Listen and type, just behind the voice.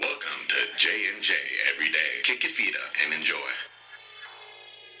J every day. Kick your feet up and enjoy.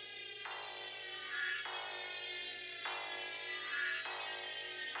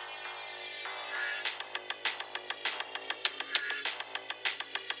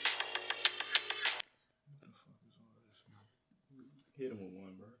 Hit him with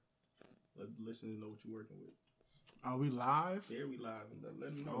one, bro. Let the listeners know what you're working with. Are we live? Yeah, we live. Let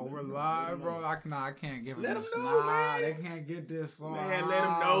them know. Oh, we're live, bro. I can't give them Let them this. know, Nah, man. they can't get this. Man, let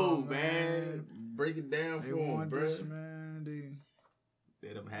them know, man. Break it down They for them, want bro. this, man.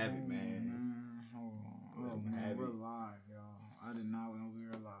 Let them have it, man. Hold on. Let Oh, 'em man, have we're it. live, y'all. I did not know we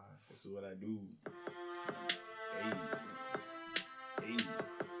were live. This is what I do. Hey.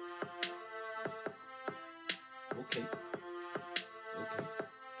 Okay.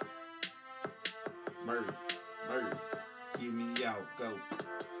 Murder. Hear me out, go.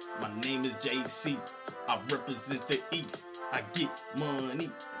 My name is JC. I represent the East. I get money.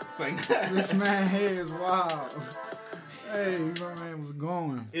 Sing This man here is wild. Hey, my man was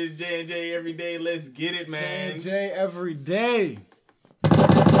going. It's J&J every day. Let's get it, man. J every day.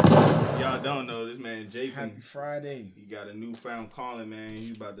 Y'all don't know this man, Jason. Happy Friday. He got a newfound calling, man.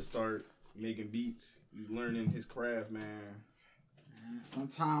 He's about to start making beats. He's learning his craft, man.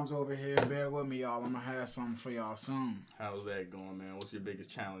 Sometimes over here, bear with me, y'all. I'm gonna have something for y'all soon. How's that going, man? What's your biggest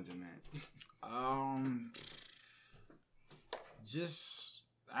challenge in that? Just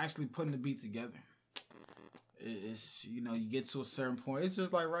actually putting the beat together. It's, you know, you get to a certain point. It's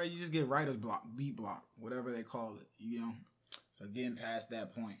just like, right, you just get writer's block, beat block, whatever they call it, you know. So getting past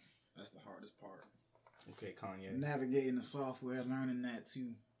that point, that's the hardest part. Okay, Kanye. Navigating the software, learning that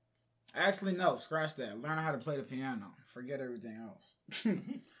too. Actually, no, scratch that. Learn how to play the piano. Forget everything else.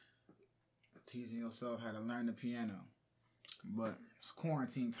 Teaching yourself how to learn the piano. But it's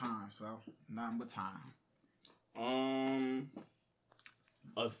quarantine time, so nothing but time.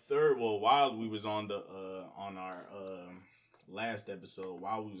 While we was on our last episode,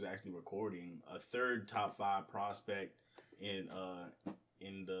 while we was actually recording, a third top 5 prospect in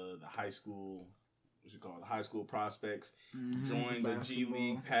the high school, what you call it, the high school prospects, joined the G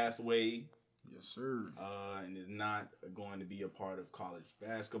League pathway. Yes, sir. And is not going to be a part of college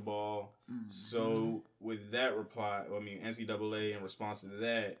basketball. So with that NCAA in response to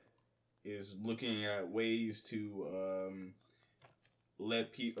that is looking at ways to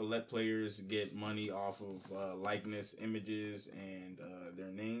let players get money off of likeness, images, and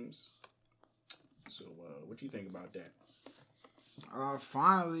their names. So what do you think about that?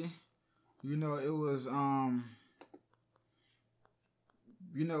 Finally, you know, it was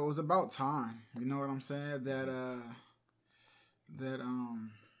it was about time. You know what I'm saying? That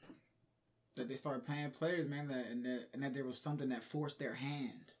they started paying players, man. And that there was something that forced their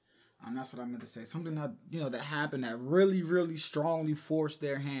hand. That's what I meant to say. Something that, you know, that happened that really, really strongly forced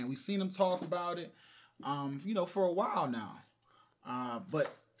their hand. We've seen them talk about it, you know, for a while now.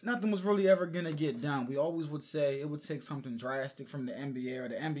 But nothing was really ever gonna get done. We always would say it would take something drastic from the NBA, or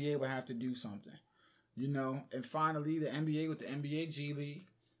the NBA would have to do something. You know, and finally the NBA with the NBA G League,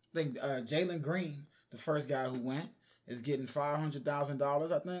 I think Jalen Green, the first guy who went, is getting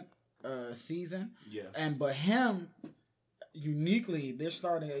 $500,000, I think, a season. Yes. But him, uniquely, they're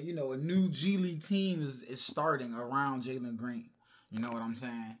starting a new G League team is starting around Jalen Green. You know what I'm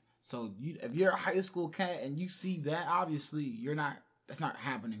saying? So if you're a high school cat and you see that, obviously that's not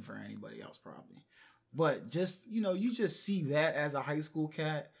happening for anybody else probably. But just, you know, you just see that as a high school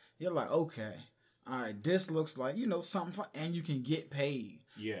cat, you're like, okay. All right, this looks like, you know, something fun, and you can get paid.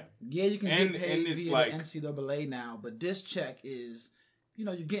 Yeah. Yeah, you can get paid it's via like the NCAA now, but this check is, you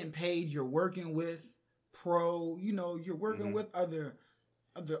know, you're getting paid, you're working with pro, you know, you're working with other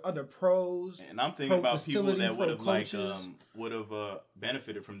pros. And I'm thinking about people that would have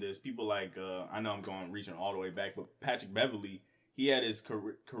benefited from this. People like, I know I'm reaching all the way back, but Patrick Beverly, he had his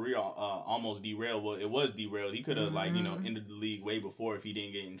career almost derailed. Well, it was derailed. He could have entered the league way before if he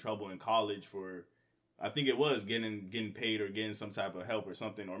didn't get in trouble in college for, I think it was getting paid or getting some type of help or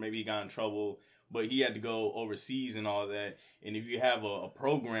something, or maybe he got in trouble, but he had to go overseas and all that. And if you have a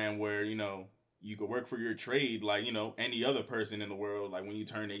program where, you know, you could work for your trade like, you know, any other person in the world, like when you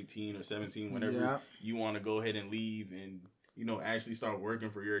turn 18 or 17, whenever you want to go ahead and leave and, you know, actually start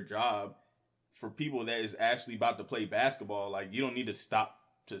working for your job. For people that is actually about to play basketball, like, you don't need to stop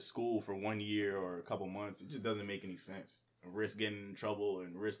to school for 1 year or a couple months. It just doesn't make any sense. Risk getting in trouble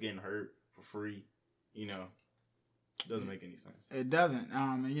and risk getting hurt for free, you know. It doesn't make any sense. It doesn't.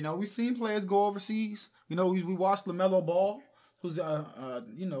 And, you know, we've seen players go overseas. You know, we watched LaMelo Ball, who's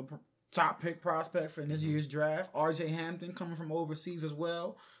you know, top pick prospect for this year's draft. R.J. Hampton coming from overseas as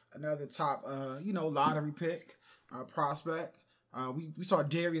well, another top you know, lottery pick prospect. We saw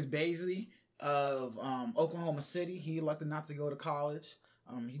Darius Baisley of Oklahoma City. He elected not to go to college.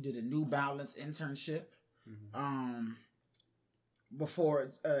 He did a New Balance internship before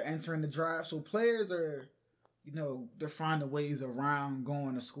entering the draft. So players are, they're finding ways around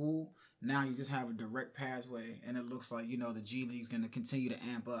going to school. Now you just have a direct pathway, and it looks like, the G League's going to continue to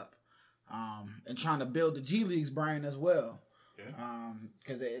amp up and trying to build the G League's brand as well.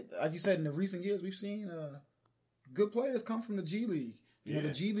 Because, like you said, in the recent years, we've seen good players come from the G League. The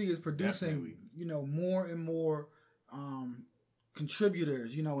G League is producing, more and more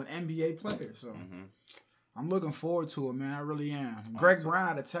contributors, and NBA players. So I'm looking forward to it, man. I really am. Greg Brown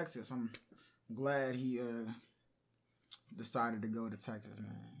out of Texas. I'm glad he decided to go to Texas,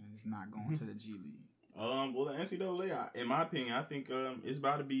 man. He's not going to the G League. Well, the NCAA, in my opinion, I think it's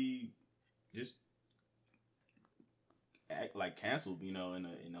about to be just canceled,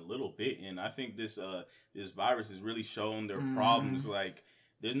 in a little bit. And I think this virus has really shown their problems. Like,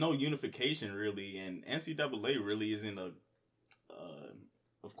 there's no unification really, and NCAA really isn't of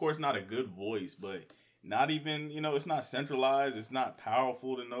course, not a good voice, but not even, it's not centralized. It's not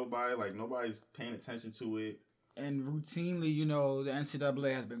powerful to nobody. Like, nobody's paying attention to it. And routinely, the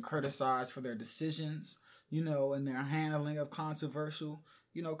NCAA has been criticized for their decisions, and their handling of controversial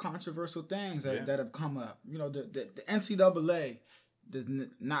things that have come up. The NCAA does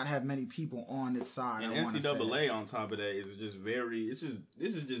not have many people on its side. And NCAA on top of that is just this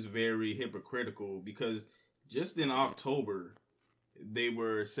is just very hypocritical, because just in October, they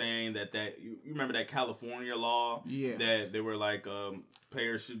were saying that you remember that California law that they were like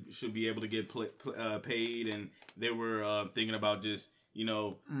players should be able to get paid, and they were thinking about just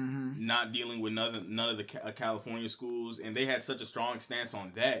not dealing with none of the California schools, and they had such a strong stance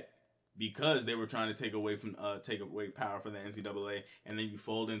on that because they were trying to take away power from the NCAA, and then you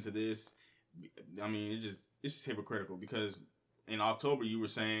fold into this. I mean, it's just hypocritical, because in October you were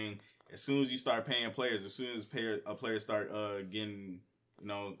saying, as soon as you start paying players, as soon as players start getting,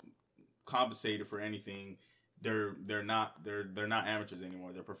 compensated for anything, they're not amateurs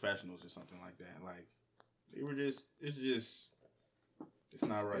anymore. They're professionals or something like that. Like, it's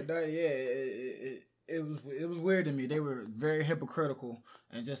not right. It was weird to me. They were very hypocritical,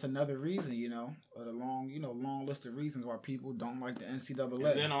 and just another reason, of the long list of reasons why people don't like the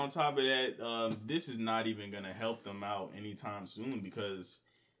NCAA. And then on top of that, this is not even gonna help them out anytime soon, because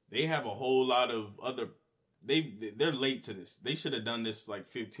they have a whole lot of other. They're late to this. They should have done this like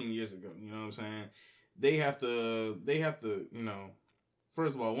 15 years ago. You know what I'm saying? They have to.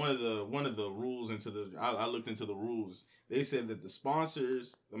 First of all, one of the rules I looked into the rules. They said that the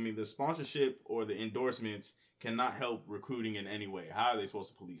sponsorship or the endorsements cannot help recruiting in any way. How are they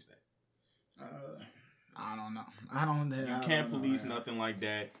supposed to police that? I don't know. You can't police nothing like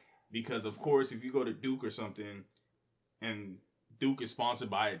that, because of course, if you go to Duke or something, and Duke is sponsored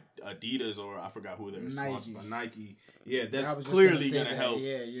by Adidas, or I forgot who they're sponsored by, Nike. Yeah, that's clearly going to help.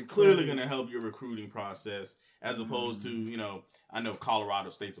 Yeah, it's clearly going to help your recruiting process, as opposed to, I know Colorado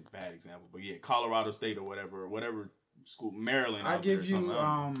State's a bad example, but yeah, Colorado State or whatever school, Maryland. I give you,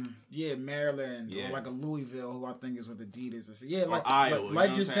 Maryland, or like a Louisville, who I think is with Adidas. Or Iowa,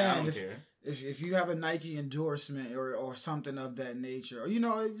 like you're saying, if you have a Nike endorsement or something of that nature, or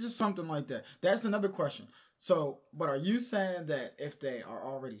just something like that. That's another question. So, but are you saying that if they are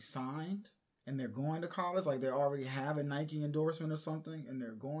already signed and they're going to college, like they already have a Nike endorsement or something and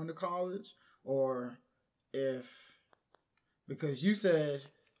they're going to college, or because you said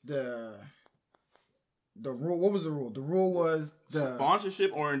the rule, what was the rule? The rule was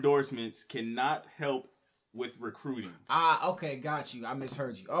sponsorship or endorsements cannot help with recruiting. Okay, got you. I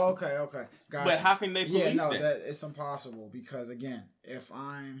misheard you. Oh, okay, got you. But how can they police that? It's impossible, because again, if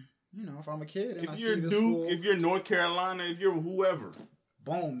I'm a kid and if you're Duke, if you're North Carolina, if you're whoever,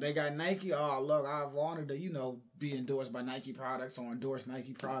 boom, they got Nike. Oh, look, I've wanted to, be endorsed by Nike products or endorse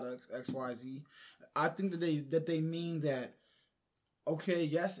Nike products, XYZ. I think that they mean that, okay,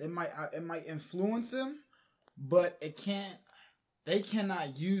 yes, it might influence them, but they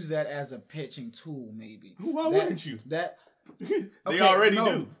cannot use that as a pitching tool, maybe. Why wouldn't you? They already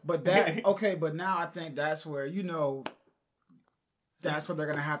do. But but now I think that's where, that's where they're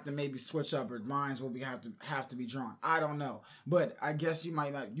gonna have to maybe switch up, or lines will have to be drawn. I don't know, but I guess you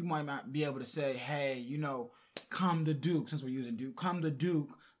might not be able to say, hey, come to Duke, since we're using Duke. Come to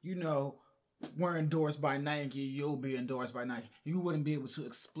Duke, we're endorsed by Nike. You'll be endorsed by Nike. You wouldn't be able to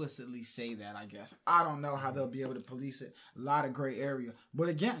explicitly say that, I guess. I don't know how they'll be able to police it. A lot of gray area, but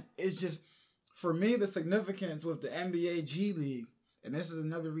again, it's just, for me, the significance with the NBA G League, and this is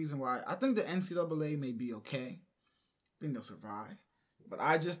another reason why I think the NCAA may be okay. I think they'll survive. But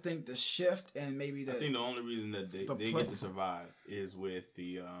I just think the shift, and maybe I think the only reason that they get to survive is with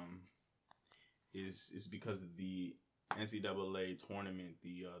the is because of the NCAA tournament,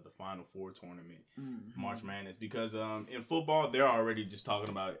 the Final Four tournament, March Madness. Because in football, they're already just talking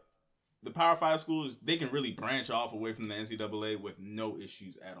about the Power 5 schools. They can really branch off away from the NCAA with no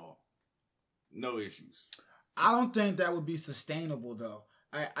issues at all. No issues. I don't think that would be sustainable, though.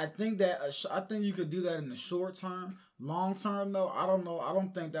 I think I think you could do that in the short term. Long term, though, I don't know. I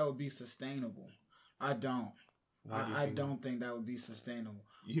don't think that would be sustainable. I don't. I don't think that would be sustainable.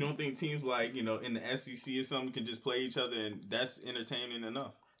 You don't think teams like, in the SEC or something can just play each other and that's entertaining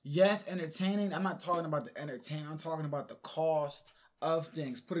enough? Yes, entertaining. I'm not talking about the entertainment. I'm talking about the cost of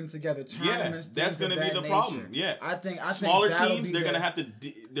things, putting together tournaments. Yeah, that's going to be the problem. Yeah, I think smaller teams, they're going to have to.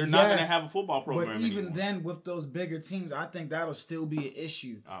 They're not going to have a football program. But even anymore. then, with those bigger teams, I think that'll still be an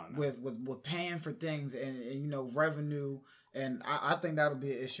issue with paying for things and revenue, and I think that'll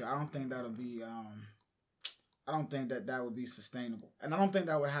be an issue. I don't think that'll be. I don't think that would be sustainable, and I don't think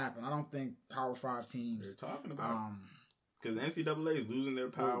that would happen. I don't think Power 5 teams. They're talking about because NCAA is losing their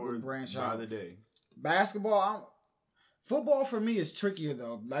power by the day. Basketball. Football for me is trickier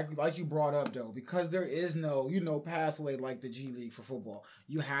though, like you brought up though, because there is no pathway like the G League for football.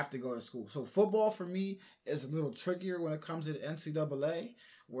 You have to go to school. So football for me is a little trickier when it comes to the NCAA,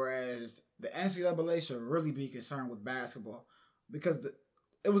 whereas the NCAA should really be concerned with basketball because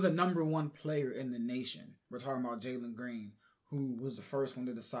it was a number one player in the nation. We're talking about Jalen Green, who was the first one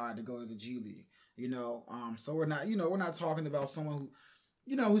to decide to go to the G League. So we're not talking about someone who.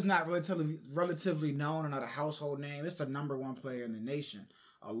 Who's not relatively known or not a household name. It's the number one player in the nation.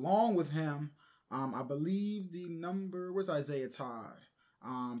 Along with him, I believe where's Isaiah Todd?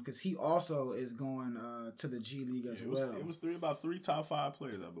 Because he also is going to the G League as well. It was about three top 5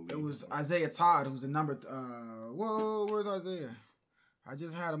 players, I believe. It was Isaiah Todd, who's the number. Where's Isaiah? I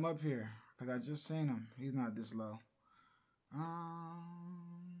just had him up here because I just seen him. He's not this low.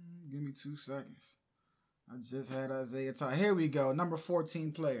 Give me 2 seconds. I just had Isaiah Todd. Here we go. Number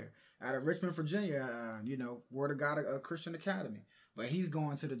 14 player out of Richmond, Virginia. Word of God, a Christian Academy. But he's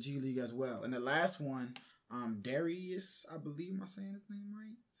going to the G League as well. And the last one, Darius, I believe, am I saying his name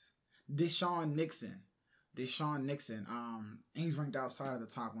right? Deshaun Nixon. He's ranked outside of the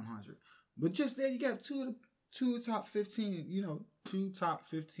top 100. But just there, you got two top 15, two top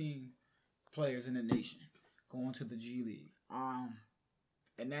 15 players in the nation going to the G League.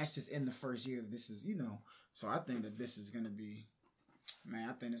 And that's just in the first year. This is, so I think that this is going to be,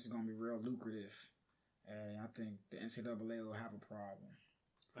 I think this is going to be real lucrative. And I think the NCAA will have a problem.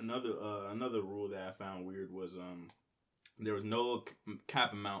 Another rule that I found weird was there was no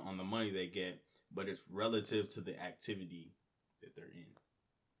cap amount on the money they get, but it's relative to the activity that they're in,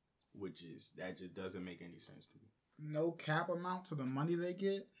 that just doesn't make any sense to me. No cap amount to the money they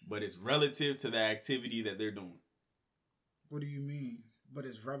get? But it's relative to the activity that they're doing. What do you mean? But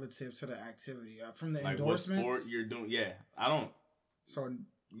it's relative to the activity from the like endorsements. What sport you're doing? Yeah, I don't. So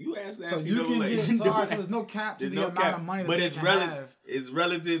you ask the so NCAA. You can get, so there's no cap to the amount of money that they can have. It's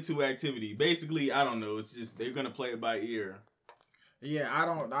relative to activity. Basically, I don't know. It's just they're gonna play it by ear. Yeah, I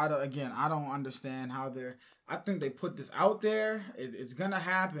don't understand how they're. I think they put this out there. It's gonna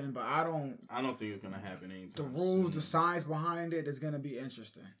happen, but I don't think it's gonna happen anytime. The rules, the science behind it is gonna be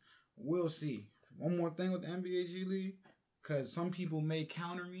interesting. We'll see. One more thing with the NBA G League. Because some people may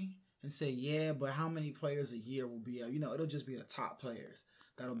counter me and say, yeah, but how many players a year will be, it'll just be the top players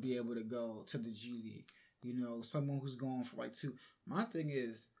that'll be able to go to the G League. Someone who's going for like 2. My thing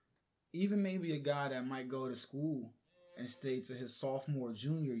is, even maybe a guy that might go to school and stay to his sophomore,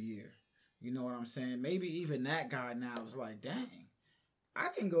 junior year. You know what I'm saying? Maybe even that guy now is like, dang, I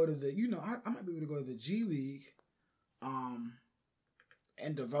can go to the, I might be able to go to the G League and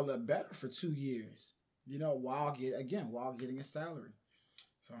develop better for 2 years. While getting a salary.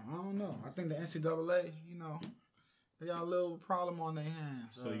 So, I don't know. I think the NCAA, they got a little problem on their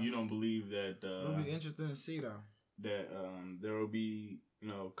hands. So, you don't believe that... it'll be interesting to see, though. That there will be,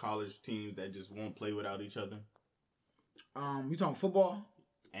 college teams that just won't play without each other? You talking football?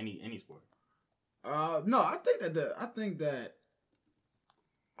 Any sport. No, I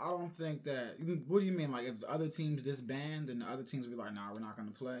don't think that. What do you mean? Like, if the other teams disband, then the other teams will be like, nah, we're not going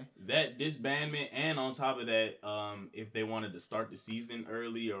to play? That disbandment, and on top of that, if they wanted to start the season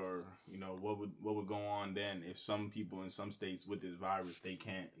early, or, what would go on then if some people in some states with this virus, they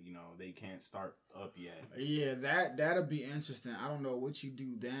can't start up yet? Yeah, that'll be interesting. I don't know what you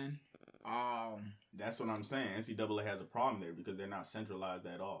do then. That's what I'm saying. NCAA has a problem there because they're not centralized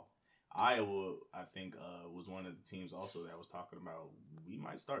at all. Iowa, I think, was one of the teams also that was talking about we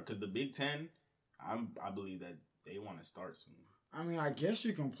might start because the Big Ten, I believe that they want to start soon. I mean, I guess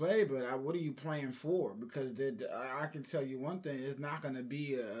you can play, but what are you playing for? Because I can tell you one thing: it's not going to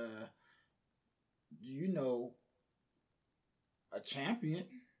be a champion.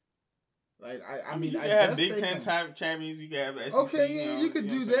 Like I mean, mean, you I can have guess Big they Ten can. time champions. You can have SEC. Okay, yeah, you could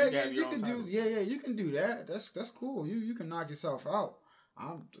do that. Yeah, you can can do. Yeah, you can do that. That's cool. You can knock yourself out.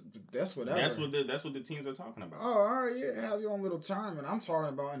 That's whatever. That's what the teams are talking about. Oh, all right, yeah, have your own little tournament. I'm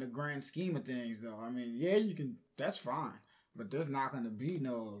talking about in the grand scheme of things, though. I mean, yeah, you can. That's fine, but there's not going to be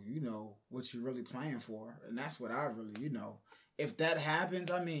no, what you're really playing for, and that's what I really, If that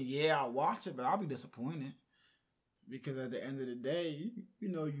happens, I mean, yeah, I'll watch it, but I'll be disappointed because at the end of the day,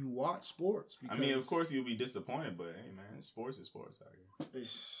 you watch sports. Because I mean, of course you'll be disappointed, but hey, man, sports is sports out here.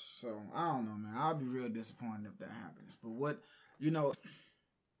 So I don't know, man. I'll be real disappointed if that happens. But what,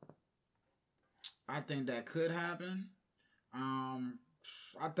 I think that could happen.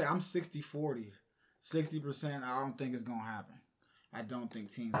 I think I'm 60-40. 60%, I don't think it's going to happen. I don't think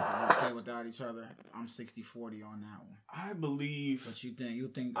teams are going to play without each other. I'm 60-40 on that one. I believe. But you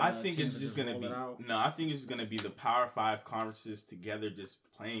think? I think it's just going to be. No, I think it's going to be the Power 5 conferences together, just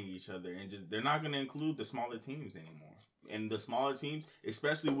playing each other, and they're not going to include the smaller teams anymore. And the smaller teams,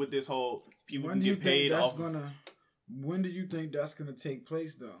 especially with this whole people when can get paid off. When do you think that's going to take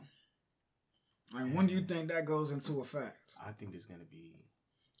place, though? And when do you think that goes into effect? I think it's going to be.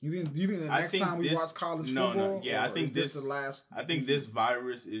 You think the next time we watch college football? No. Yeah, I think this the last. I think this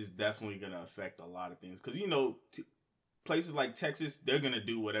virus is definitely going to affect a lot of things because places like Texas, they're going to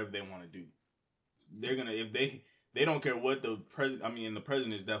do whatever they want to do. They're gonna if they don't care what the president. I mean, the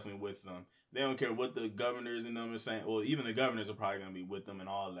president is definitely with them. They don't care what the governors and them are saying. Well, even the governors are probably going to be with them and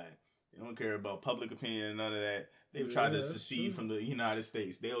all that. They don't care about public opinion and none of that. They've tried to secede from the United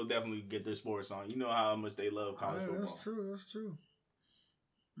States. They'll definitely get their sports on. You know how much they love college football. That's true.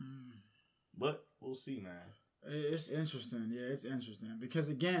 But we'll see, man. It's interesting. Yeah, it's interesting. Because,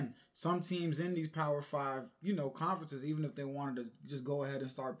 again, some teams in these Power 5, conferences, even if they wanted to just go ahead and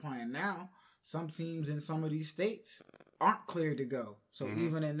start playing now, some teams in some of these states aren't cleared to go. So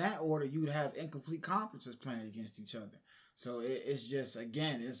even in that order, you'd have incomplete conferences playing against each other. So it's just,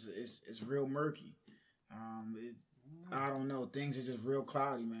 again, it's real murky. I don't know. Things are just real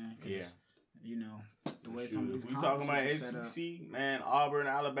cloudy, man. Yeah. The way some of these we talking about SEC, man, Auburn,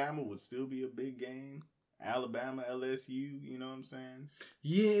 Alabama would still be a big game. Alabama, LSU, you know what I'm saying?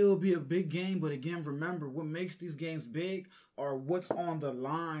 Yeah, it will be a big game, but again, remember, what makes these games big are what's on the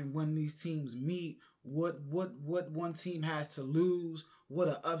line when these teams meet, what one team has to lose, what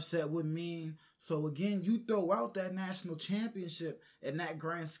an upset would mean. So again, you throw out that national championship in that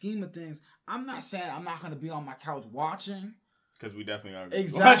grand scheme of things. I'm not saying I'm not going to be on my couch watching. Because we definitely are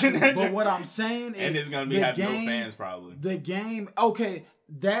exactly. But what I'm saying is, and it's going to be having no fans probably. The game, okay,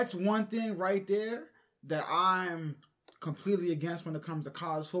 that's one thing right there that I'm completely against when it comes to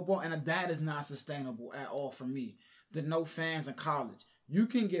college football, and that is not sustainable at all for me. The no fans in college. You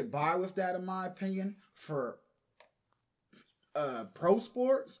can get by with that, in my opinion, for pro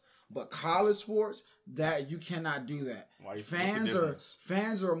sports, but college sports, that you cannot do that.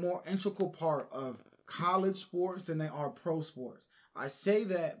 Fans are a more integral part of college sports than they are pro sports. I say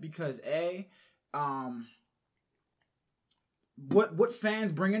that because what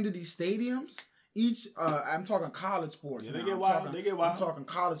fans bring into these stadiums. I'm talking college sports. Yeah, they get wild. I'm talking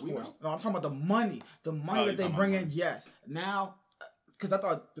college sports. No, I'm talking about the money that they bring in. Yes. Now, because I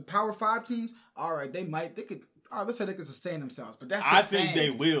thought the Power 5 teams, all right, let's say they could sustain themselves, but that's what I think they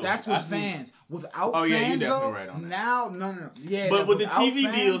will. That's what fans. Without fans, you're definitely though, right on that. Now, no. Yeah, but with the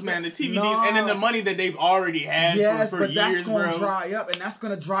TV deals, man, the TV deals, and then the money that they've already had for years, that's going to dry up, and that's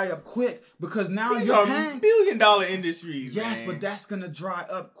going to dry up quick because now these you're are paying billion-dollar industries. Yes, man. but that's going to dry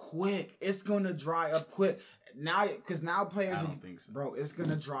up quick. It's going to dry up quick. Now, because now players, I don't think so. Bro, it's going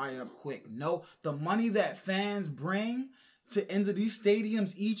to dry up quick. No, the money that fans bring into these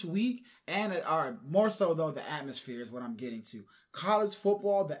stadiums each week, and more so though, the atmosphere is what I'm getting to. College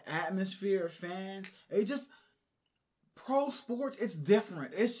football, the atmosphere, fans, pro sports, it's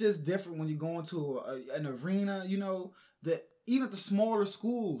different. It's just different when you go into an arena. Even at the smaller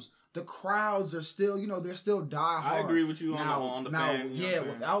schools, the crowds are still, they're still die hard. I agree with you on the fan.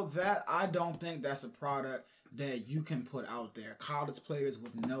 Without that, I don't think that's a product that you can put out there. College players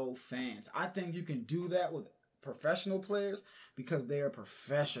with no fans. I think you can do that with professional players because they are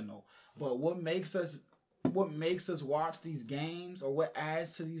professional. But what makes us watch these games, or what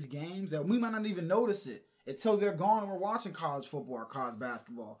adds to these games, that we might not even notice it until they're gone and we're watching college football or college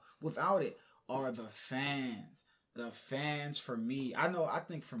basketball. Without it, are the fans. The fans, for me, I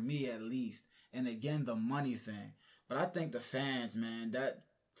think for me at least, and again, the money thing. But I think the fans, man, that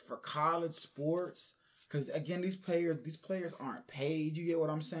for college sports, because again, these players aren't paid. You get what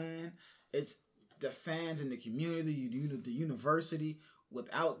I'm saying? It's the fans in the community, the university,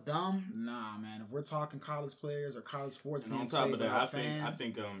 without them, nah, man. If we're talking college players or college sports, and on top of that, I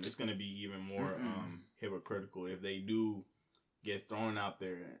think it's gonna be even more hypocritical if they do get thrown out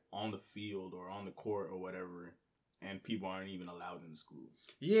there on the field or on the court or whatever, and people aren't even allowed in the school.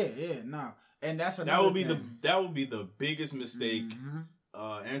 Yeah, no, and that would be the biggest mistake.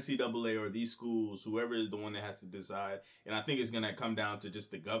 NCAA or these schools, whoever is the one that has to decide, and I think it's gonna come down to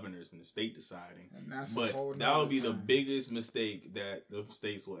just the governors and the state deciding. But that would be the biggest mistake that the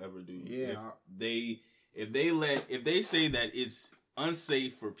states will ever do. Yeah, if they say that it's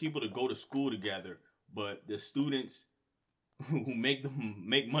unsafe for people to go to school together, but the students who make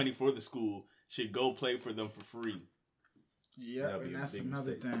money for the school should go play for them for free. Yeah, and that's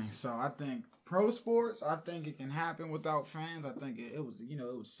another thing. So I think pro sports, I think it can happen without fans. I think it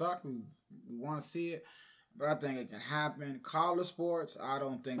would suck. We want to see it, but I think it can happen. College sports, I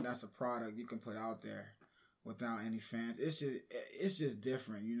don't think that's a product you can put out there without any fans. It's just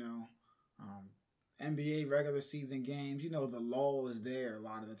different, NBA regular season games, the lull is there a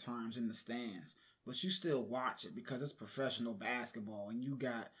lot of the times in the stands, but you still watch it because it's professional basketball, and you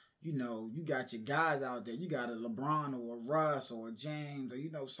got your guys out there. You got a LeBron or a Russ or a James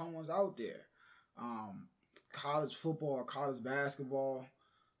or, someone's out there. College football or college basketball,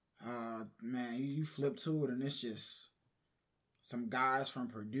 man, you flip to it and it's just some guys from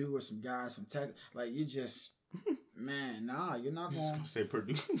Purdue or some guys from Texas. Like, you just, man, nah, you're not going to say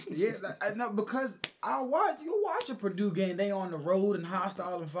Purdue. Yeah, no, because you'll watch a Purdue game. They on the road in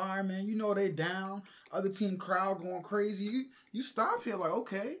hostile environment. They down. Other team crowd going crazy. You stop here like,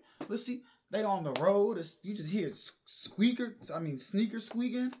 okay, let's see. They on the road. You just hear sneakers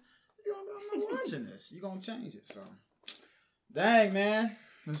squeaking. I'm not watching this. You're going to change it. So, dang, man.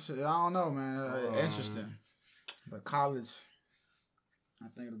 I don't know, man. Interesting. But college, I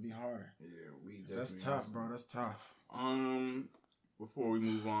think it'll be harder. Yeah, that's tough, bro. That's tough. Before we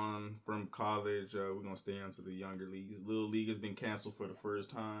move on from college, we're going to stay on to the younger leagues. Little League has been canceled for the first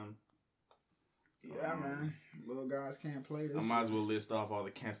time. Yeah, man. Little guys can't play this. I might as well list off all the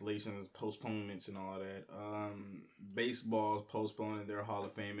cancellations, postponements, and all that. Baseball's postponing their Hall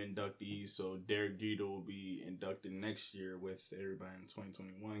of Fame inductees, so Derek Jeter will be inducted next year with everybody in the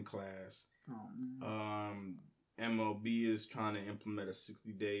 2021 class. MLB is trying to implement a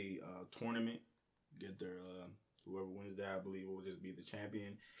 60-day tournament. Get their whoever wins that, I believe, will just be the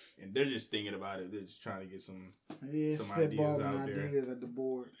champion. And they're just thinking about it. They're just trying to get some ideas out there. Ideas at the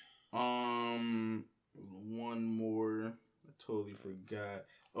board. One more. I totally forgot.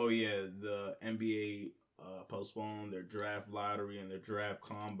 Oh yeah, the NBA postponed their draft lottery and their draft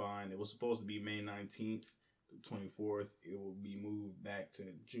combine. It was supposed to be May 19th to 24th. It will be moved back to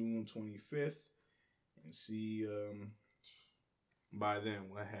June 25th. And see by then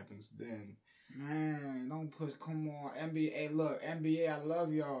what happens then. Man, don't push. Come on, NBA. Look, NBA. I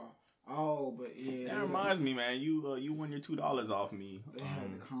love y'all. Oh, but yeah. That reminds me, man. You won your $2 off me. They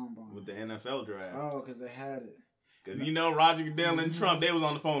had the combine with the NFL draft. Oh, because they had it. Because Roger Goodell and Trump, they was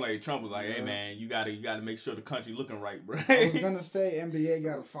on the phone. Like Trump was like, "Hey, man, you gotta make sure the country looking right, bro." I was gonna say NBA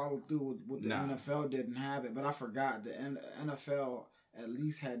got to follow through with the NFL didn't have it, but I forgot the NFL at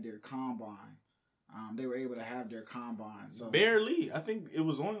least had their combine. They were able to have their combine. So barely. I think it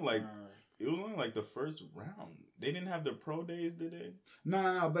was only like. It was only like the first round. They didn't have their pro days, did they?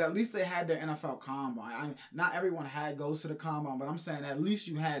 No. But at least they had their NFL combine. I mean, not everyone goes to the combine, but I'm saying at least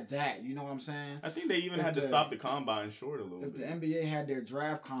you had that. You know what I'm saying? I think they even had to stop the combine short a little bit. If the NBA had their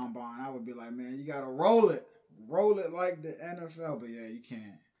draft combine, I would be like, man, you got to roll it like the NFL. But yeah, you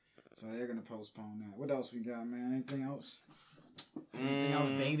can't. So they're gonna postpone that. What else we got, man? Anything else? Anything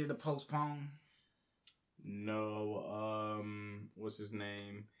else dated to postpone? No. What's his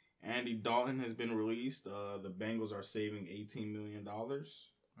name? Andy Dalton has been released. The Bengals are saving $18 million.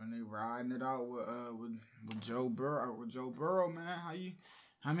 And they riding it out with Joe Burrow. With Joe Burrow, man, how you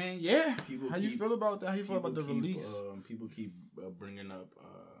feel about that? How you feel about the release? People keep bringing up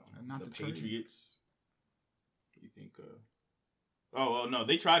the Patriots. You think? Oh well, no,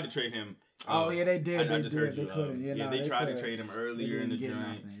 they tried to trade him. Yeah, they did. I just heard you. They couldn't. They tried to trade him earlier in the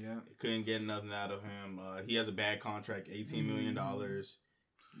joint. Yeah. Couldn't get nothing out of him. He has a bad contract, $18 million.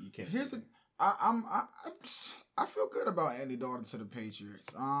 You can't. I feel good about Andy Dalton to the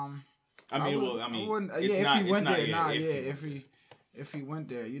Patriots. If he went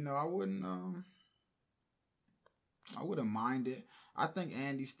there, I wouldn't. I wouldn't mind it. I think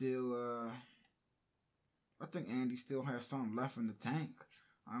Andy still has something left in the tank.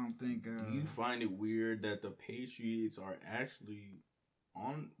 I don't think. Do you find it weird that the Patriots are actually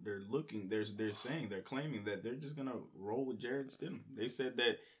they're claiming that they're just gonna roll with Jarrett Stidham? They said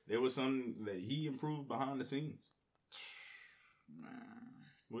that there was something that he improved behind the scenes. Man,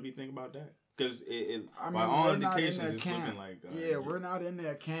 What do you think about that? Because by all indications, it's looking like we're not in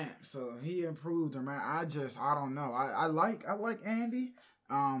that camp. So he improved, man. I don't know. I like Andy,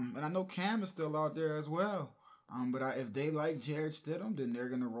 and I know Cam is still out there as well. But if they like Jarrett Stidham, then they're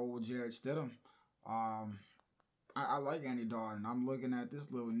gonna roll with Jarrett Stidham. I like Andy Dalton. I'm looking at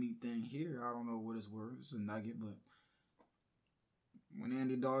this little neat thing here. I don't know what it's worth. It's a nugget, but when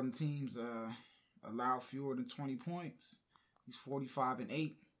Andy Dalton teams allow fewer than 20 points, he's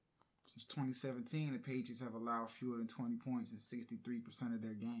 45-8. Since 2017, the Patriots have allowed fewer than 20 points in 63% of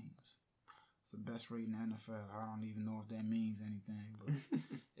their games. It's the best rate in the NFL. I don't even know if that means anything, but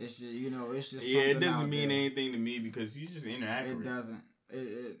it's just, it's just it doesn't mean anything to me because he's just inaccurate. It doesn't.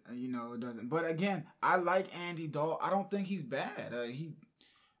 It doesn't. But again, I like Andy Dalton. I don't think he's bad. He's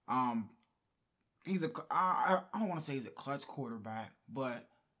I don't want to say he's a clutch quarterback, but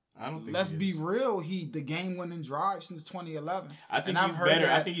I don't think. Let's be real. The game-winning drive since 2011. I think he's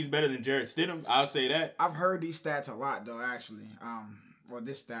better. I think he's better than Jarrett Stidham. I'll say that. I've heard these stats a lot, though. Actually,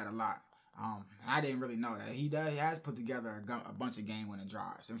 this stat a lot. I didn't really know that he has put together a bunch of game-winning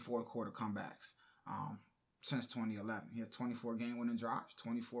drives and fourth quarter comebacks. Since 2011, he has 24 game-winning drives,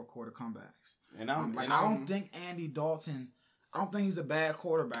 24 quarter comebacks. And I don't think Andy Dalton. I don't think he's a bad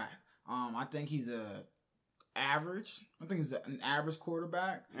quarterback. I think he's average. I think he's an average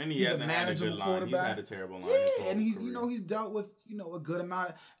quarterback. And he's hasn't had a good line. He's had a terrible line. Yeah, and he's dealt with a good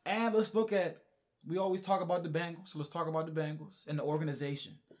amount. And let's look at. We always talk about the Bengals, so let's talk about the Bengals and the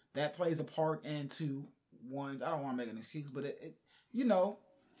organization that plays a part into one's. I don't want to make an excuse, but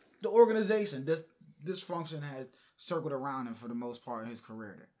the organization. Dysfunction has circled around him for the most part of his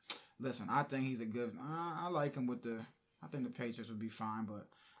career. There. Listen, I think he's a good. I like him I think the Patriots would be fine, but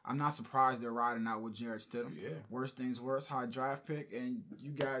I'm not surprised they're riding out with Jarrett Stidham. Yeah. Worst things worse, high draft pick, and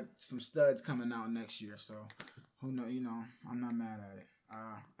you got some studs coming out next year. So who knows? I'm not mad at it.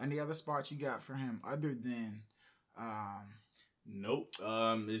 Any other spots you got for him other than? Nope.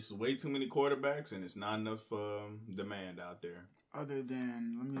 It's way too many quarterbacks, and it's not enough demand out there. Other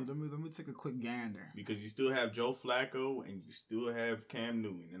than let me take a quick gander. Because you still have Joe Flacco and you still have Cam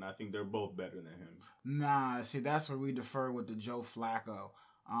Newton, and I think they're both better than him. Nah, see that's where we defer with the Joe Flacco.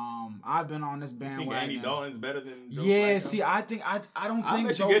 I've been on this bandwagon. You think Andy Dalton's better than Joe Yeah, Flacco? see, I don't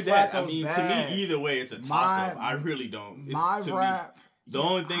think Joe Flacco's bad. To me, either way, it's a toss-up. I really don't. The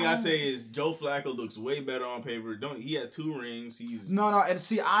only thing I say is Joe Flacco looks way better on paper. He has 2 rings. No, and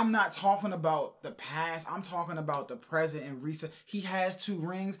see, I'm not talking about the past. I'm talking about the present and recent. He has 2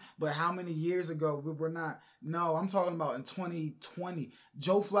 rings, but how many years ago we were not? No, I'm talking about in 2020.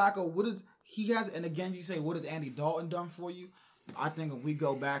 Joe Flacco, and again, you say, what has Andy Dalton done for you? I think if we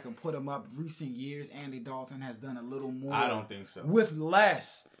go back and put him up recent years, Andy Dalton has done a little more. I don't think so. With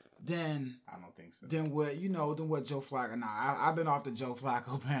less. I don't think so. Than what Joe Flacco. Nah, I've been off the Joe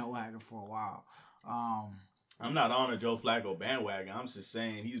Flacco bandwagon for a while. I'm not on a Joe Flacco bandwagon. I'm just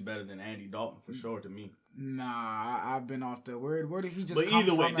saying he's better than Andy Dalton for sure to me. Nah, I've been off the where did he just? But come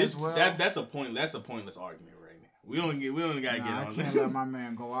either way, from that's a pointless argument right now. We only gotta get on. I can't let my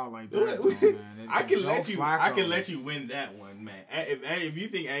man go out like that, though, man. I can let you win that one, man. If you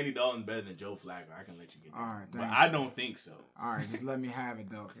think Andy Dalton's better than Joe Flacco, I can let you get that. All right, but I don't think so. All right, just let me have it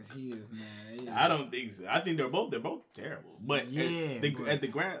though, because he is, man. I don't think so. I think they're both terrible. But the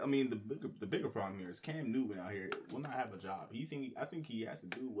bigger problem here is Cam Newton out here will not have a job. I think he has to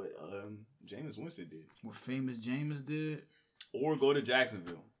do what Jameis Winston did. What famous Jameis did, or go to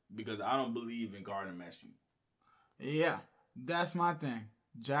Jacksonville because I don't believe in Gardner Minshew. Yeah, that's my thing.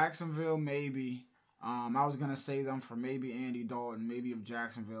 Jacksonville, maybe. I was gonna say them for maybe Andy Dalton, maybe if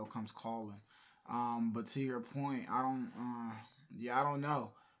Jacksonville comes calling. But to your point, I don't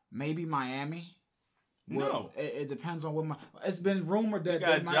know. Maybe Miami. No, it depends on what it's been rumored that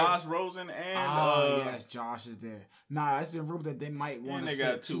they got Josh Rosen and yes, Josh is there. Nah, it's been rumored that they might want to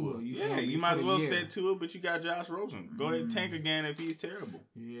set Tua. You might as well set Tua, but you got Josh Rosen. Go ahead and tank again if he's terrible.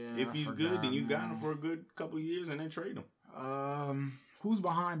 Yeah, if he's good, then you got him for a good couple of years and then trade him. Who's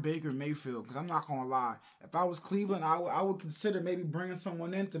behind Baker Mayfield? Because I'm not gonna lie, if I was Cleveland, I would consider maybe bringing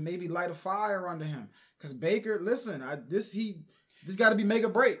someone in to maybe light a fire under him. Because Baker, listen, this got to be make or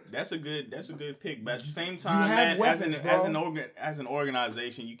break. That's a good pick, but at the same time, man, weapons, as an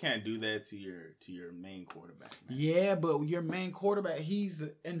organization, you can't do that to your main quarterback. Man. Yeah, but your main quarterback, he's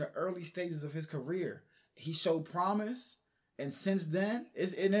in the early stages of his career. He showed promise, and since then,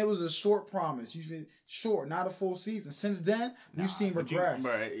 it was a short promise. Short, not a full season. Since then, we've seen regress.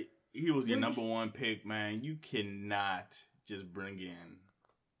 He was your number 1 pick, man. You cannot just bring in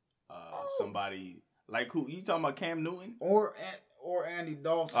somebody. Like who? You talking about Cam Newton? or Andy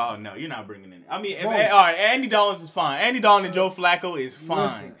Dalton. Oh no, you're not bringing in. I mean, all right, Andy Dalton is fine. Andy Dalton and Joe Flacco is fine.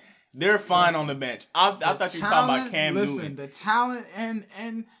 Listen, they're fine on the bench. I thought you were talking about Cam Newton. Listen,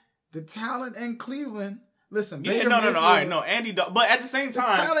 the talent in Cleveland. Listen, Baker no. All right, no, Andy Dalton. But at the same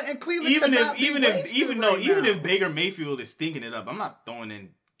time, the talent in Cleveland even if Baker Mayfield is stinking it up, I'm not throwing in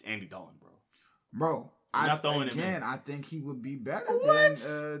Andy Dalton, bro. I think he would be better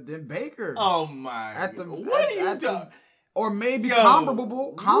than Baker. Oh my! Or maybe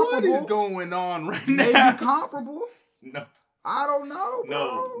comparable. What is going on right now? Maybe comparable. No, I don't know.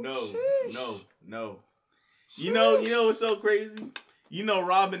 Bro. No. You know what's so crazy? You know,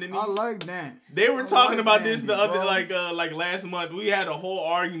 Robin and I like that. They were talking about this the other like last month. We had a whole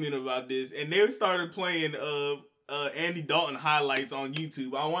argument about this, and they started playing Andy Dalton highlights on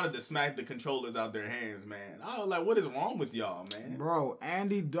YouTube. I wanted to smack the controllers out their hands, man. I was like, what is wrong with y'all, man? Bro,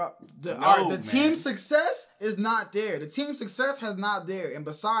 the team success is not there. The team success has not there. And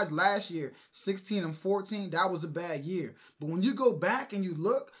besides last year, 16 and 14, that was a bad year. But when you go back and you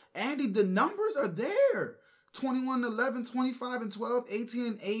look, Andy, the numbers are there. 21 and 11, 25 and 12, 18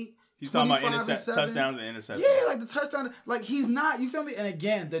 and 8. He's talking about touchdown and interception. Yeah, like the touchdown. Like he's not. You feel me? And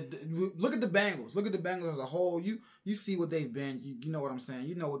again, look at the Bengals. Look at the Bengals as a whole. You see what they've been. You know what I'm saying.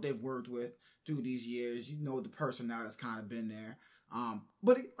 You know what they've worked with through these years. You know the personnel that's kind of been there.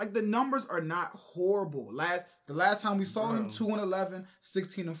 But the numbers are not horrible. The last time we saw him, 2 and 11,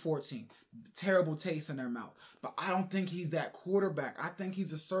 16 and 14. Terrible taste in their mouth. But I don't think he's that quarterback. I think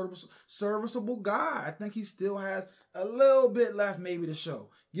he's a serviceable guy. I think he still has a little bit left maybe to show.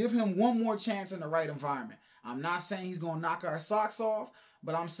 Give him one more chance in the right environment. I'm not saying he's going to knock our socks off,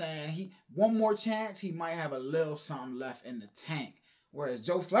 but I'm saying one more chance, he might have a little something left in the tank. Whereas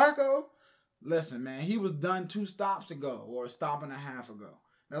Joe Flacco, listen, man, he was done 2 stops ago or a stop and a half ago.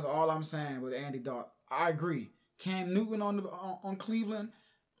 That's all I'm saying with Andy Dalton. I agree. Cam Newton on Cleveland,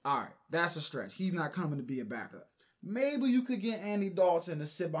 all right, that's a stretch. He's not coming to be a backup. Maybe you could get Andy Dalton to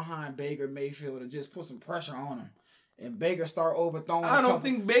sit behind Baker Mayfield and just put some pressure on him. And Baker start overthrowing. I don't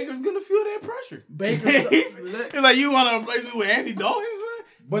think Baker's gonna feel that pressure. He's like, you want to replace me with Andy Dalton?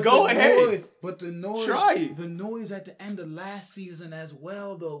 But go ahead. But the noise, try it. The noise at the end of last season as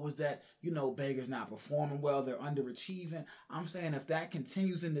well, though, was that Baker's not performing well. They're underachieving. I'm saying if that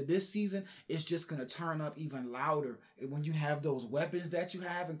continues into this season, it's just gonna turn up even louder. And when you have those weapons that you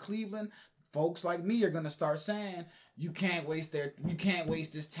have in Cleveland, folks like me are gonna start saying you can't waste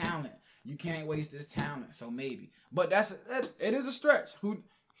this talent. You can't waste this talent. So maybe. But it is a stretch.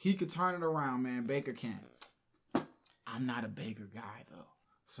 He could turn it around, man. Baker can't. I'm not a Baker guy, though.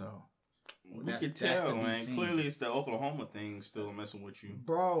 So. You can tell, man. Clearly, it's the Oklahoma thing still messing with you.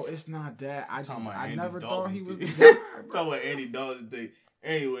 Bro, it's not that. I never thought he was the guy. Talking about Andy Dalton thing.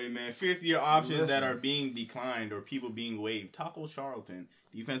 Anyway, man, 5th-year options that are being declined or people being waived. Taco Charlton,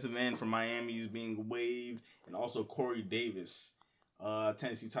 defensive end from Miami, is being waived. And also Corey Davis.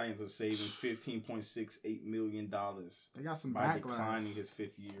 Tennessee Titans are saving $15.68 million. They got some by backlash. Declining his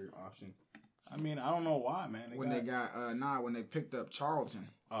 5th-year option. I mean, I don't know why, man. When they picked up Charlton.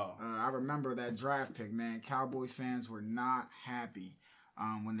 Oh. I remember that draft pick, man. Cowboy fans were not happy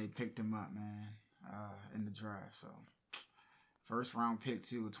when they picked him up, man, in the draft. So, 1st round pick,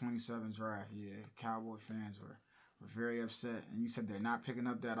 too, a 27 draft. Yeah, Cowboy fans were very upset. And you said they're not picking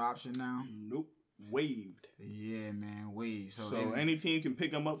up that option now? Nope. Waived. Yeah, man, waived. So any team can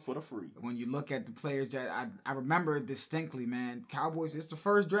pick them up for the free. When you look at the players that I remember distinctly, man, Cowboys, it's the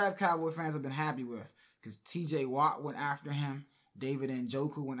first draft Cowboy fans have been happy with. Because TJ Watt went after him. David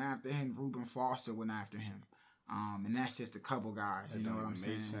Njoku went after him. Reuben Foster went after him. And that's just a couple guys. You know what I'm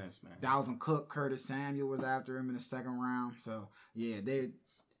saying? Sense, man. Dalvin Cook, Curtis Samuel was after him in the 2nd round. So, yeah, they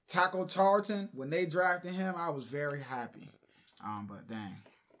tackled Charlton. When they drafted him, I was very happy. But dang.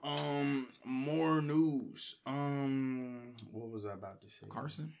 More news. What was I about to say?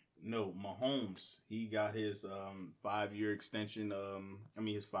 Carson? No, Mahomes. He got his 5-year extension.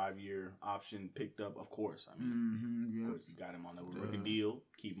 His 5-year option picked up. Of course. Of course, he got him on the rookie deal.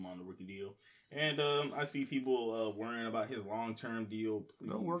 Keep him on the rookie deal. And I see people worrying about his long-term deal. Please.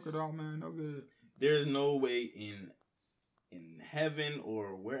 They'll work it out, man. They'll get it. There's no way in heaven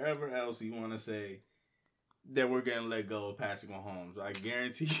or wherever else you want to say that we're gonna let go of Patrick Mahomes. I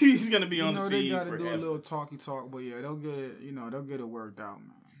guarantee he's gonna be on the team forever. They gotta do a little talk, but yeah, they'll get it. They'll get it worked out,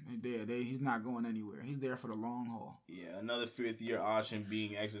 man. He's not going anywhere. He's there for the long haul. Yeah, another 5th-year option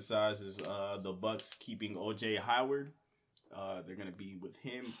being exercised is the Bucks keeping O.J. Howard. They're gonna be with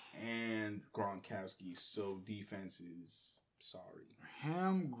him and Gronkowski. So defense is sorry.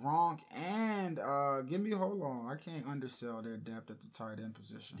 Him, Gronk, and end, hold on. I can't undersell their depth at the tight end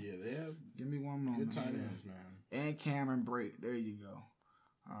position. Yeah, they have. Give me one moment. Good tight ends, man. And Cameron Brate. There you go.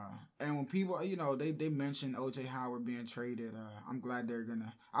 And when people, they mentioned O.J. Howard being traded, I'm glad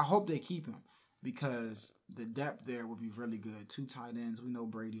I hope they keep him because the depth there would be really good. 2 tight ends. We know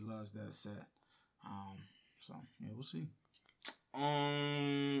Brady loves that set. So, yeah, we'll see.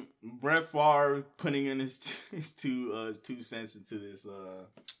 Brett Favre putting in his 2 cents into this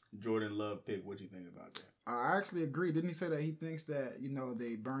Jordan Love pick. What do you think about that? I actually agree. Didn't he say that he thinks that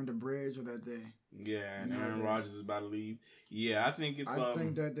they burned a bridge or that they? Yeah, and Aaron Rodgers is about to leave. Yeah, I think I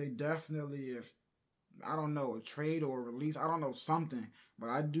think that they definitely, if I don't know, a trade or a release, I don't know, something, but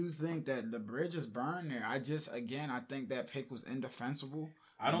I do think that the bridge is burned there. I think that pick was indefensible.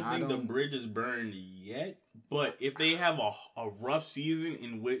 I don't think the bridge is burned yet, but if they have a rough season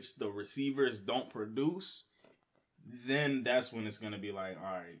in which the receivers don't produce, then that's when it's gonna be like,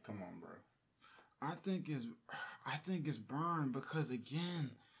 all right, come on, bro. I think it's burned because again,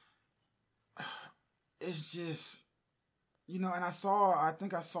 it's just and I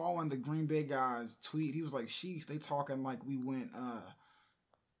think I saw one of the Green Bay guys tweet. He was like, "Sheesh, they talking like we went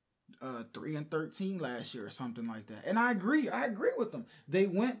 3-13 last year or something like that." And I agree with them. They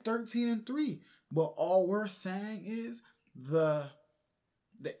went 13-3, but all we're saying is the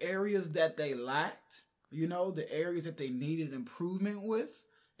areas that they lacked, the areas that they needed improvement with,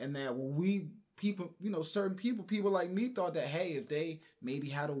 and that certain people like me thought that, hey, if they maybe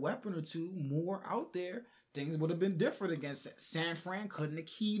had a weapon or 2 more out there, things would have been different against San Fran. Couldn't have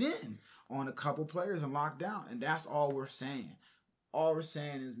keyed in on a couple players and locked down, and that's all we're saying. All we're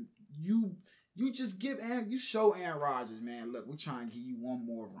saying is you just you show Aaron Rodgers, man, look, we're trying to give you 1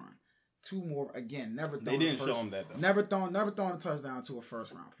 more run, 2 more. Again, never thrown. They didn't show him that though. Never thrown a touchdown to a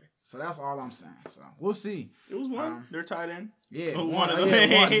first round pick. So that's all I'm saying. So we'll see. It was one. They're tight end. Yeah, one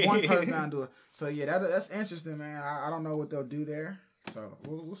touchdown to it. So yeah, that's interesting, man. I don't know what they'll do there. So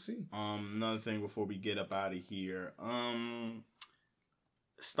we'll see. Another thing before we get up out of here.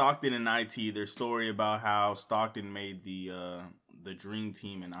 Stockton and IT. Their story about how Stockton made the dream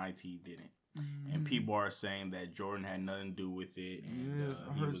team and IT didn't. Mm-hmm. And people are saying that Jordan had nothing to do with it, and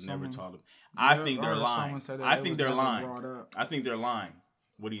he was never taught him. I think they're lying. I think they're lying.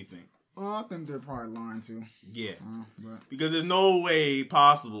 What do you think? Well, I think they're probably lying too. Yeah. Because there's no way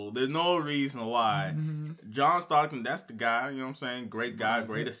possible. There's no reason why. Mm-hmm. John Stockton, that's the guy, you know what I'm saying? Great guy,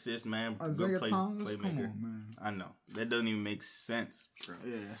 great assist, man. Good playmaker. Come on, man. I know. That doesn't even make sense, bro.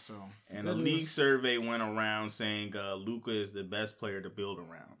 Yeah, so. And a league survey went around saying Luka is the best player to build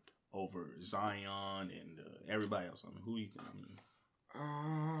around over Zion and everybody else. I mean, who do you think?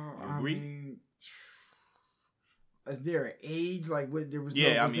 Agree? Is there an age there was?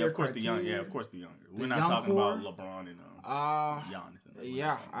 Yeah, of course the young. Yeah, of course the younger. We're not talking about LeBron and Giannis.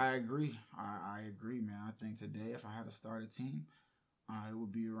 Yeah, I agree. I agree, man. I think today, if I had to start a team, it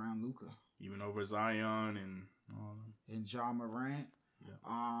would be around Luka. Even over Zion and Ja Morant.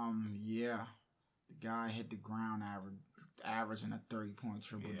 Yeah. Yeah. The guy hit the ground averaging a 30-point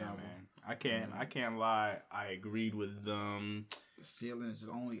triple-double. Man. I can't lie. I agreed with them. The ceiling is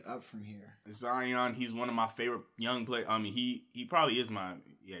only up from here. Zion, he's one of my favorite young players. I mean, he probably is my.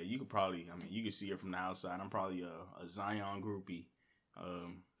 Yeah, you could probably. I mean, you can see it from the outside. I'm probably a Zion groupie.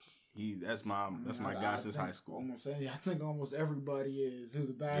 That's my guy since high school. I think almost everybody who's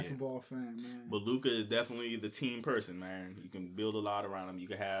a basketball fan, man. But Luka is definitely the team person, man. You can build a lot around him. You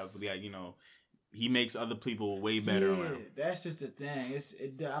can have, he makes other people way better around him. That's just the thing.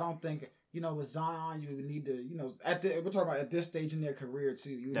 I don't think. With Zion, you would need to, we're talking about at this stage in their career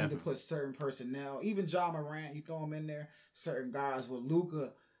too. You need to put certain personnel, even Ja Morant, you throw him in there, certain guys. With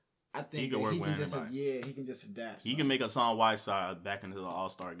Luka, I think he can just adapt. He can make Hassan Whiteside back into the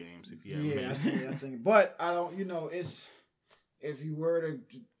All-Star games if he ever made it. I think. But I don't, it's if you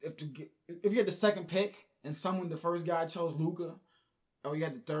had the second pick and the first guy chose Luka, or you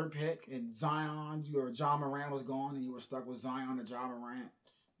had the third pick and Zion or Ja Morant was gone and you were stuck with Zion or Ja Morant.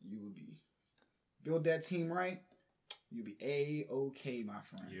 You would build that team right. You'll be A-okay, my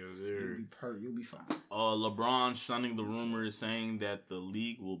friend. Yeah, you'll be fine. LeBron shunning the rumors saying that the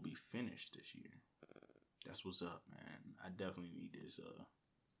league will be finished this year. That's what's up, man. I definitely need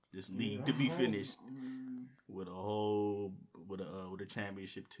this league to be finished with a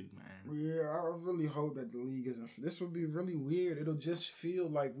championship too, man. Yeah, I really hope that the league isn't. This would be really weird. It'll just feel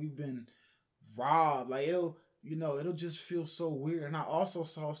like we've been robbed. Like it'll just feel so weird. And I also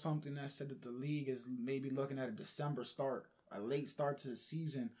saw something that said that the league is maybe looking at a December start, a late start to the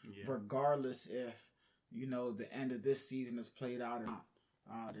season, regardless if, the end of this season is played out or not.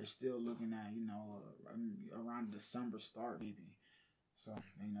 They're still looking at, around December start maybe. So,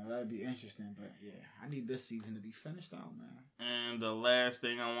 that'd be interesting. But, yeah, I need this season to be finished out, man. And the last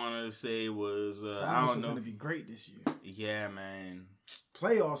thing I wanted to say was, I don't know. Going to be great this year. Yeah, man.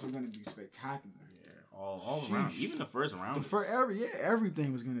 Playoffs were going to be spectacular. Yeah, all around. Even the first round.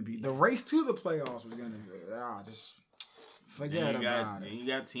 Everything was going to be. The race to the playoffs was going to be. Just forget about it. And you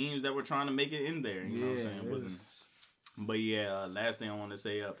got teams that were trying to make it in there. You know what I'm saying? But yeah, last thing I want to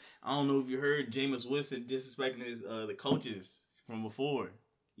say, I don't know if you heard Jameis Winston disrespecting the coaches from before.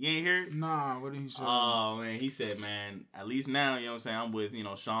 You ain't hear it? Nah, what did he say? Oh, man, he said, man, at least now, you know what I'm saying, I'm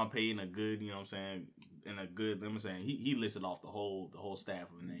with, Sean Payton, a good, you know what I'm saying, and a good, I'm saying, he listed off the whole staff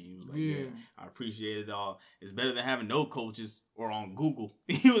of the name. He was like, yeah, I appreciate it all. It's better than having no coaches or on Google.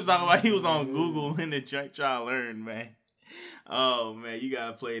 He was talking about he was on Google and the try to learn, man. Oh, man, you got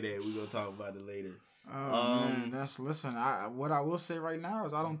to play that. We're going to talk about it later. Oh, man, listen, what I will say right now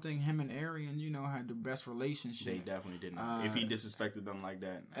is I don't think him and Arian, had the best relationship. They definitely didn't. If he disrespected them like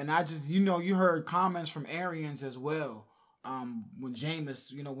that. And I just, you heard comments from Arians as well. When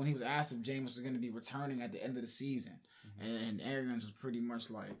Jameis, when he was asked if Jameis was going to be returning at the end of the season. Mm-hmm. And Arians was pretty much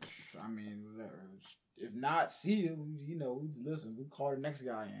like, I mean, if not, see you, listen, we call the next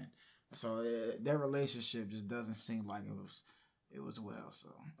guy in. So their relationship just doesn't seem like it was well. So,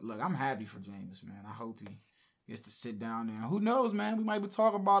 look, I'm happy for Jameis, man. I hope he gets to sit down there. Who knows, man? We might be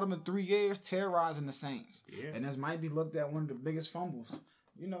talking about him in 3 years, terrorizing the Saints. Yeah. And this might be looked at one of the biggest fumbles,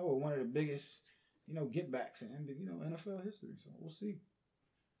 or one of the biggest, get backs in, NFL history. So, we'll see.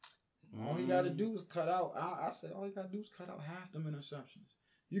 All he got to do is cut out, I said all he got to do is cut out half them interceptions.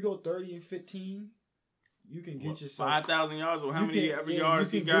 You go 30-15, you can get yourself 5,000 yards or how many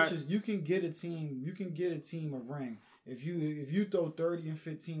yards he got? You can get a team of ring. If you throw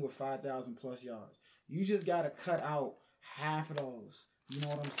 30-15 with 5,000 plus yards, you just gotta cut out half of those. You know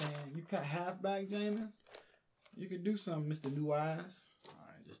what I'm saying? You cut half back, Jameis. You could do something, Mr. New Eyes. All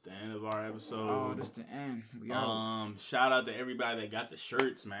right, this the end of our episode. Oh, this the end. We out. Shout out to everybody that got the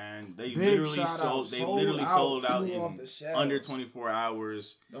shirts, man. They literally sold out in under 24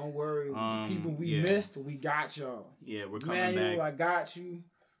 hours. Don't worry, the people we missed, we got y'all. Yeah, we're coming back. I got you.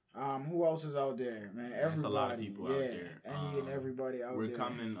 Who else is out there, man? Everybody. There's a lot of people out there. Any and everybody out there. We're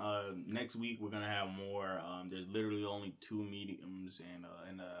coming next week. We're gonna have more. There's literally only 2 mediums and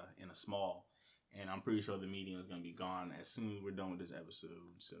a small, and I'm pretty sure the medium is gonna be gone as soon as we're done with this episode.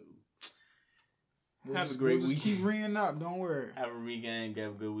 So have a great week. Keep ringing up. Don't worry. Have a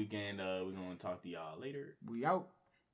good weekend. We're gonna talk to y'all later. We out.